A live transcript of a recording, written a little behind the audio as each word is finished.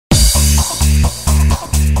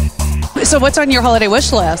So what's on your holiday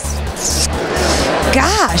wish list?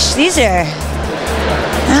 Gosh, these are...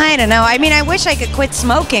 I don't know. I mean, I wish I could quit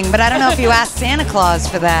smoking, but I don't know if you asked Santa Claus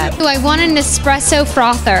for that. I want an espresso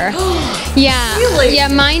frother. Yeah. Really? Yeah,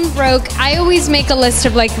 mine broke. I always make a list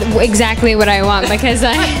of like exactly what I want because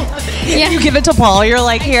You give it to Paul, you're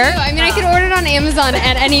like, here? I mean, I could order it on Amazon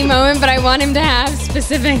at any moment, but I want him to have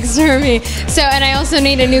specifics for me. So, and I also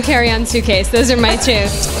need a new carry-on suitcase. Those are my two.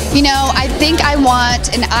 You know, I think I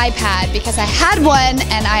want an iPad because I had one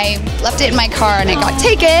and I left it in my car and it got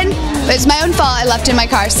taken. But it's my own fault. I left it in my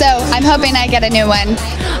car. So I'm hoping I get a new one.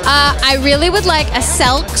 I really would like a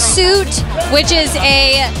silk suit, which is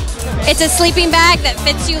it's a sleeping bag that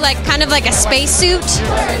fits you like kind of like a spacesuit.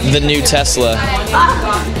 The new Tesla.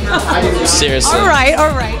 Seriously. All right.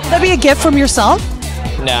 That'd be a gift from yourself?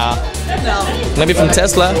 No. Maybe from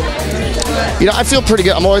Tesla. You know, I feel pretty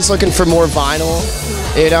good. I'm always looking for more vinyl.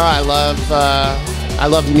 You know, I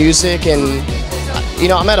love music, and you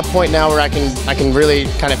know, I'm at a point now where I can really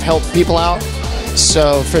kind of help people out.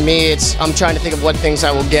 So for me, I'm trying to think of what things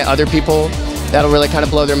I will get other people that'll really kind of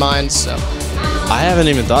blow their minds. So. I haven't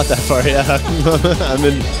even thought that far yet.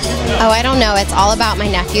 Oh, I don't know. It's all about my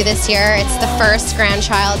nephew this year. It's the first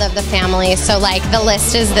grandchild of the family, so like the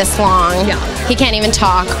list is this long. Yeah. He can't even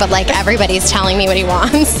talk, but like everybody's telling me what he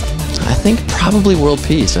wants. I think probably world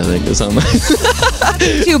peace. I think is on my.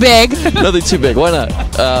 Too big. Nothing too big. Why not?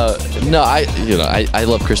 No, I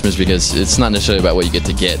love Christmas because it's not necessarily about what you get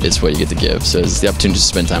to get; it's what you get to give. So it's the opportunity to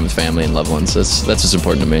spend time with family and loved ones. That's what's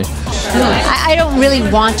important to me. I don't really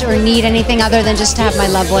want or need anything other than just to have my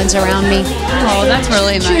loved ones around me. Oh, that's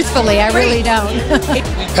really nice. Truthfully, I really don't.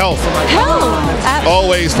 Health. Health.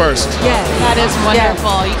 Always first. Yeah, that is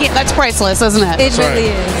wonderful. You can't, that's priceless, isn't it? It really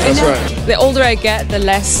is. That's right. The older I get, the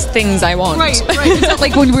less things I want. Right. It's not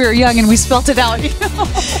like when we were young and we spelt it out.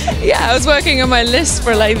 Yeah, I was working on my list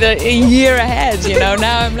for like a year ahead, you know.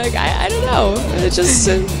 Now I'm like, I don't know. It's just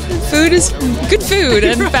food is good food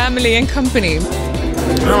and family and company.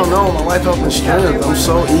 I don't know. My life helped me strength. I'm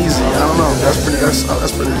so easy. I don't know.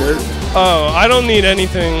 That's pretty good. Oh, I don't need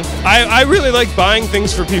anything. I really like buying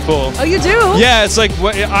things for people. Oh, you do? Yeah, it's like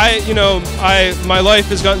my life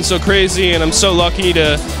has gotten so crazy, and I'm so lucky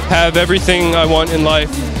to have everything I want in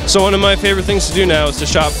life. So one of my favorite things to do now is to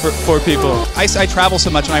shop for people. I travel so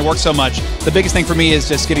much and I work so much. The biggest thing for me is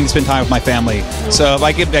just getting to spend time with my family. So if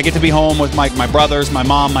I get to be home with my brothers, my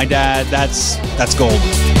mom, my dad, that's gold.